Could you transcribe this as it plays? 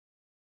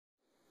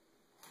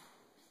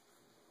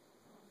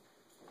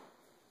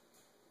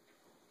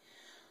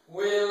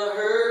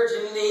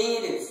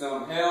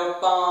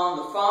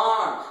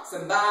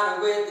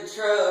somebody with a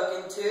truck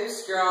and two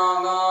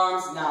strong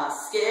arms, not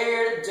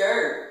scared of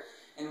dirt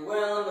and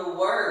willing to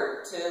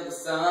work till the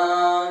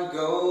sun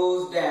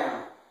goes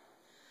down.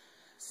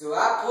 So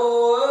I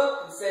pulled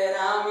up and said,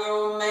 I'm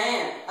your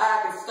man,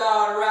 I can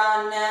start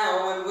right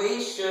now. And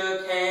we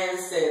shook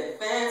hands, said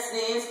the fence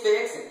needs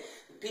fixing,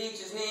 the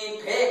peaches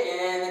need picking,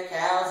 and the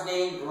cows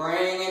need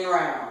bringing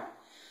round.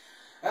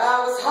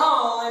 I was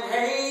hauling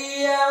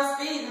hay, I was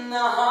feeding the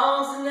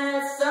hogs, and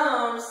that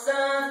summer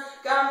sun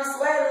got me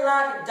sweating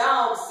like a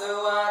dog,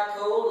 so I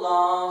cooled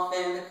off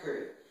in the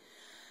creek.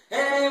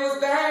 And it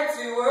was back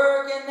to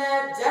work in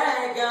that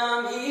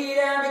daggum heat,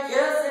 I'd be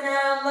cussing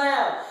out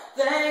loud,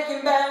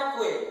 thinking about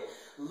quit.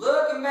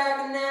 Looking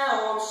back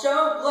now, I'm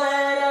sure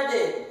glad I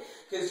didn't,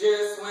 'cause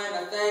just when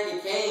I think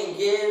it can't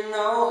get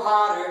no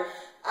hotter,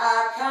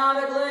 I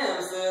caught a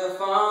glimpse of the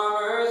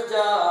farmer's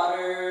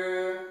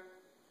daughter.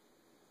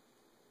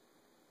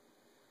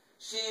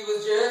 She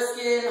was just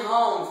getting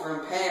home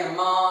from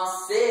Panama,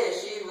 said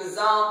she was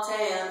all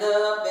tanned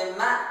up and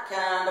might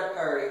kind of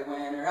purty.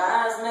 When her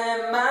eyes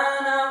met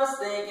mine, I was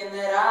thinking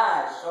that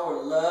I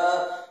sure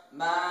love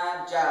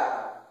my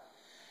job.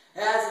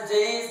 As the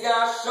days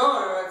got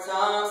shorter, our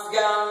talks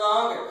got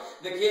longer,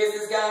 the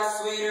kisses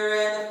got sweeter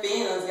and the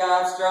feelings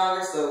got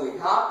stronger. So we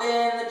hop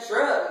in the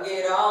truck and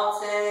get all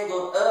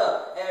tangled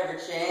up every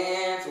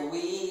chance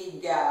we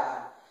got.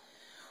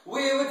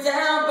 We were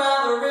down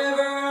by the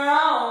river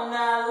all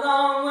night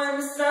long. When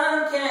the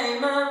sun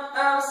came up,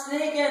 I was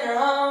sneaking her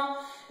home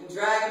and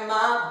dragging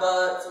my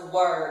butt to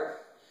work.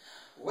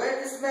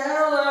 With the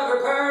smell of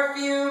her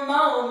perfume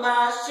on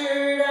my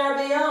shirt,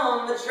 I'd be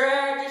on the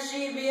tractor,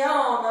 she'd be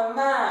on my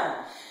mind.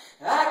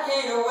 I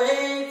can't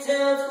wait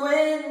till it's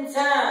quitting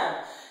time,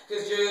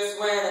 'cause just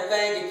when I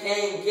think it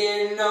can't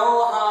get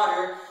no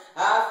hotter,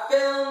 I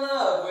fell in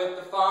love with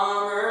the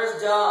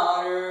farmer's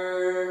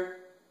daughter.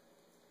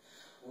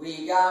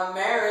 We got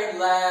married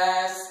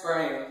last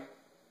spring.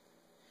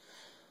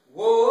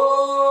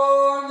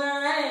 Whoa,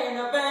 there ain't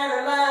a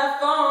better life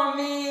for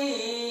me.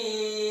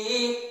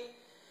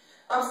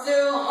 I'm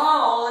still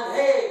hauling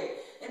hay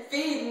and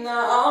feeding the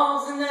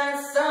hogs, and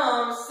that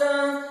summer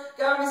sun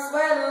got me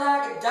sweating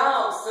like a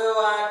dog, so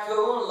I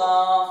cool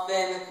off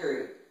in the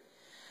creek.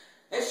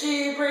 And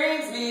she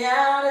brings me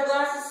out a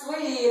glass of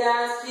sweet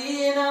iced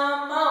tea, and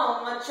I'm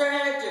on my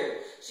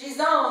tractor, she's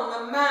on my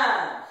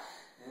mind.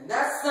 And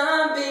that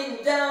sun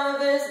beating down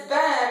this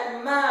back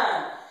of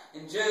mine.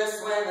 And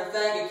just when I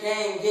think it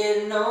can't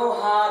get no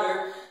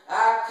hotter,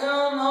 I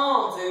come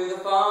home to the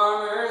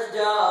farmer's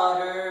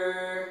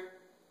daughter.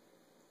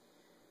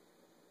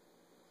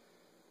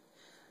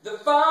 The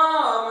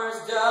farm